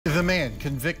The man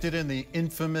convicted in the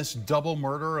infamous double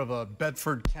murder of a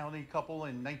Bedford County couple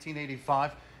in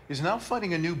 1985 is now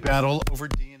fighting a new battle over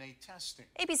DNA testing.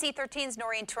 ABC 13's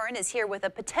Noreen Turin is here with a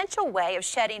potential way of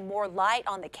shedding more light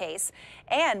on the case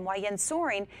and why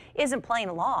Soering isn't playing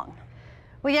along.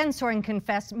 Well, Soering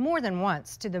confessed more than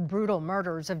once to the brutal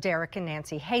murders of Derek and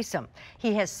Nancy Haysom.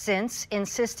 He has since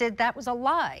insisted that was a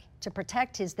lie to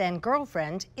protect his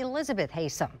then-girlfriend, Elizabeth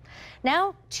Haysom.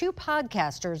 Now, two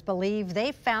podcasters believe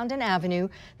they've found an avenue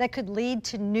that could lead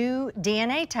to new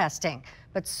DNA testing,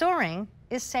 but Soering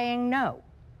is saying no.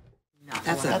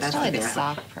 That's probably the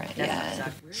sock print,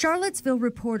 yeah. Charlottesville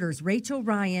reporters Rachel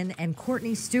Ryan and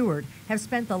Courtney Stewart have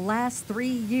spent the last 3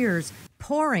 years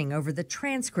poring over the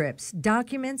transcripts,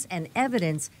 documents, and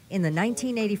evidence in the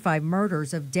 1985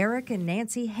 murders of Derek and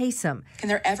Nancy Haysom. Can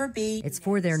there ever be? It's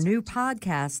for their new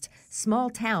podcast, Small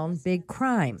Town, Big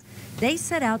Crime. They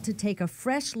set out to take a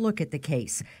fresh look at the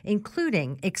case,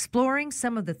 including exploring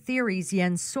some of the theories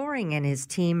Soering and his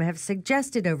team have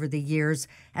suggested over the years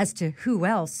as to who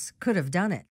else could have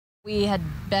done it. We had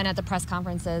been at the press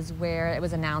conferences where it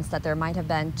was announced that there might have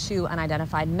been two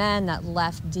unidentified men that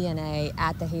left DNA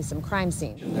at the Haysom crime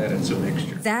scene. That it's a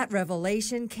mixture. That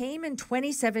revelation came in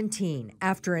 2017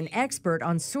 after an expert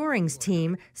on Soering's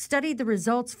team studied the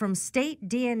results from state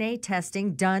DNA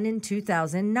testing done in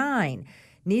 2009.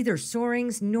 Neither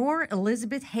Soering's nor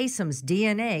Elizabeth Haysom's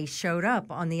DNA showed up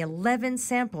on the 11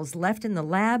 samples left in the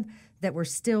lab that were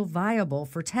still viable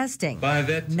for testing.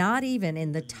 Not even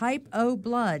in the type O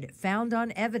blood found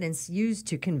on evidence used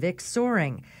to convict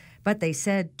Soering. But they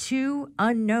said two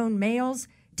unknown males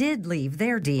did leave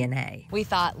their DNA. We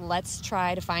thought, let's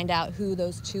try to find out who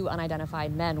those two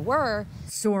unidentified men were.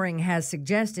 Soering has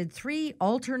suggested 3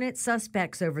 alternate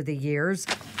suspects over the years.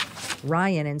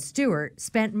 Ryan and Stewart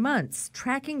spent months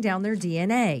tracking down their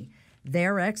DNA.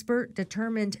 Their expert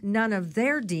determined none of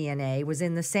their DNA was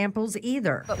in the samples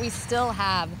either. But we still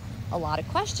have a lot of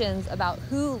questions about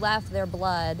who left their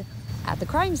blood at the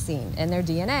crime scene and their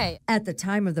DNA. At the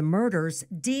time of the murders,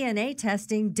 DNA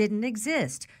testing didn't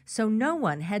exist, so no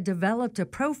one had developed a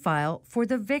profile for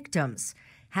the victims.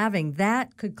 Having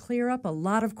that could clear up a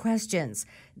lot of questions.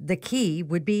 The key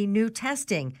would be new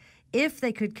testing, if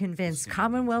they could convince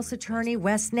Commonwealth's attorney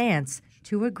Wes Nance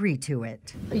to agree to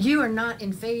it. You are not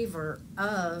in favor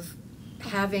of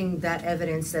having that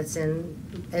evidence that's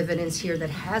in evidence here that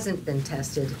hasn't been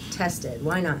tested.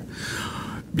 Why not?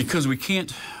 Because we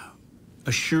can't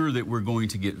assure that we're going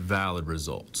to get valid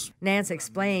results. Nance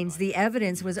explains the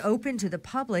evidence was open to the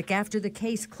public after the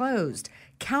case closed.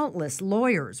 Countless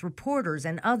lawyers, reporters,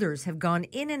 and others have gone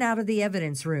in and out of the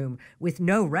evidence room with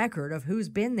no record of who's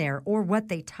been there or what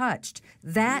they touched.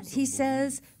 That, he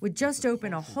says, would just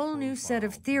open a whole new set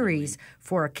of theories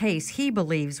for a case he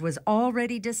believes was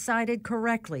already decided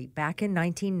correctly back in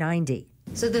 1990.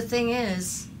 So the thing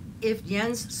is, if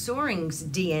Soering's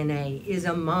DNA is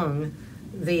among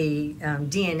the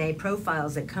DNA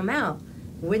profiles that come out,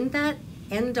 wouldn't that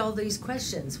end all these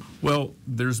questions? Well,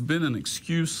 there's been an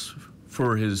excuse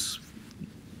for his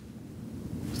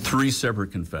 3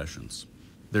 separate confessions.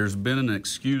 There's been an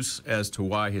excuse as to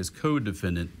why his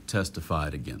co-defendant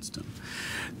testified against him.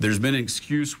 There's been an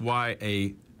excuse why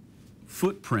a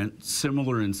footprint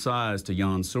similar in size to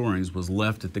Soering's was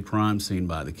left at the crime scene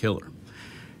by the killer.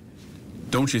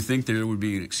 Don't you think there would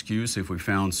be an excuse if we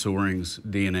found Soering's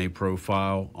DNA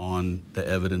profile on the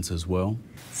evidence as well?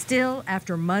 Still,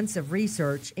 after months of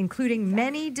research, including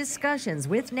many discussions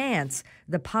with Nance,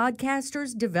 the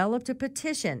podcasters developed a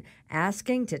petition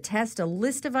asking to test a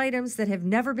list of items that have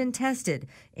never been tested,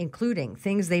 including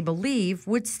things they believe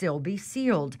would still be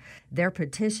sealed. Their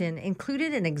petition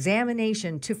included an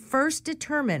examination to first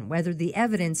determine whether the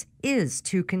evidence is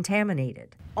too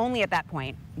contaminated. Only at that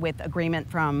point, with agreement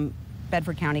from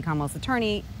Bedford County Commonwealth's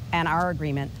attorney and our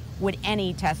agreement, would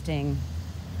any testing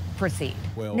proceed.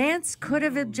 Well, Nance could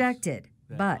have objected,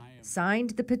 but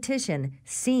signed the petition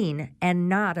seen and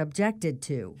not objected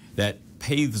to. That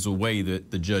paves a way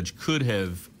that the judge could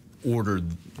have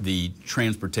ordered the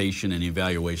transportation and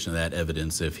evaluation of that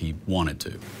evidence if he wanted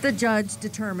to. The judge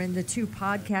determined the two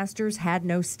podcasters had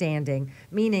no standing,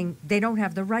 meaning they don't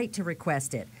have the right to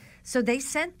request it. So they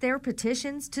sent their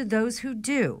petitions to those who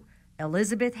do,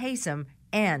 Elizabeth Haysom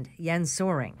and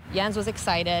Soering. Jens was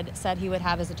excited, said he would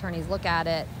have his attorneys look at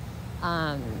it,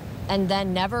 and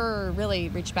then never really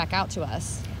reached back out to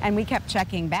us. And we kept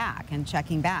checking back,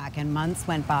 and months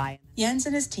went by. Jens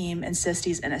and his team insist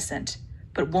he's innocent,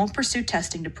 but won't pursue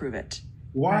testing to prove it.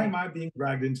 Why am I being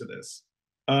dragged into this?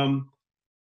 I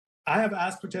have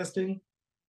asked for testing,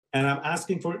 and I'm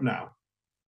asking for it now.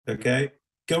 Okay?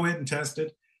 Go ahead and test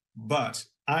it, but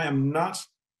I am not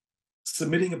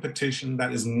submitting a petition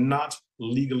that is not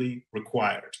legally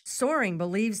required. Soering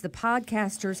believes the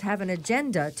podcasters have an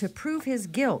agenda to prove his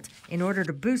guilt in order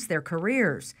to boost their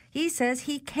careers. He says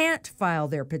he can't file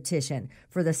their petition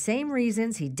for the same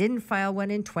reasons he didn't file one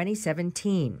in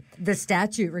 2017. The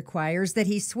statute requires that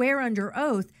he swear under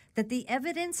oath that the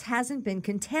evidence hasn't been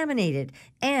contaminated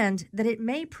and that it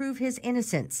may prove his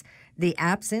innocence. The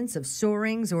absence of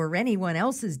Soering's or anyone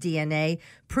else's DNA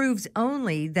proves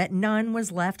only that none was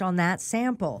left on that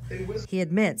sample. He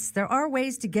admits there are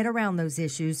ways to get around those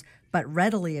issues, but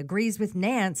readily agrees with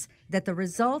Nance that the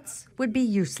results would be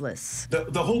useless.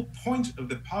 The whole point of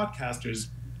the podcasters'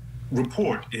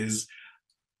 report is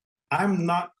I'm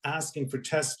not asking for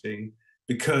testing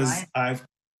because I've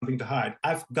nothing to hide.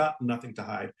 I've got nothing to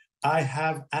hide. I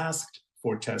have asked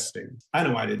for testing. I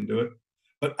know I didn't do it,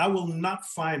 but I will not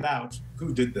find out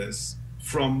who did this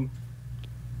from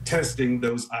testing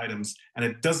those items, and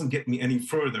it doesn't get me any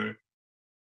further.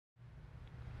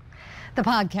 The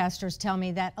podcasters tell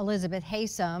me that Elizabeth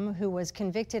Haysom, who was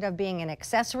convicted of being an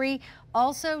accessory,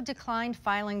 also declined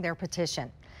filing their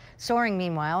petition. Soering,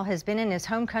 meanwhile, has been in his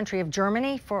home country of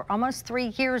Germany for almost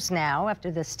 3 years now after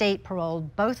the state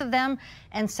paroled both of them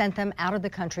and sent them out of the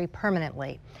country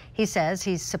permanently. He says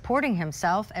he's supporting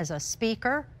himself as a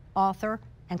speaker, author,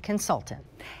 and consultant.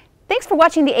 Thanks for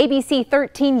watching the ABC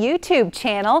 13 YouTube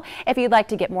channel. If you'd like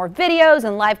to get more videos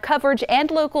and live coverage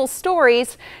and local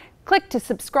stories, click to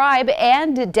subscribe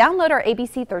and download our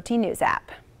ABC 13 News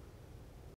app.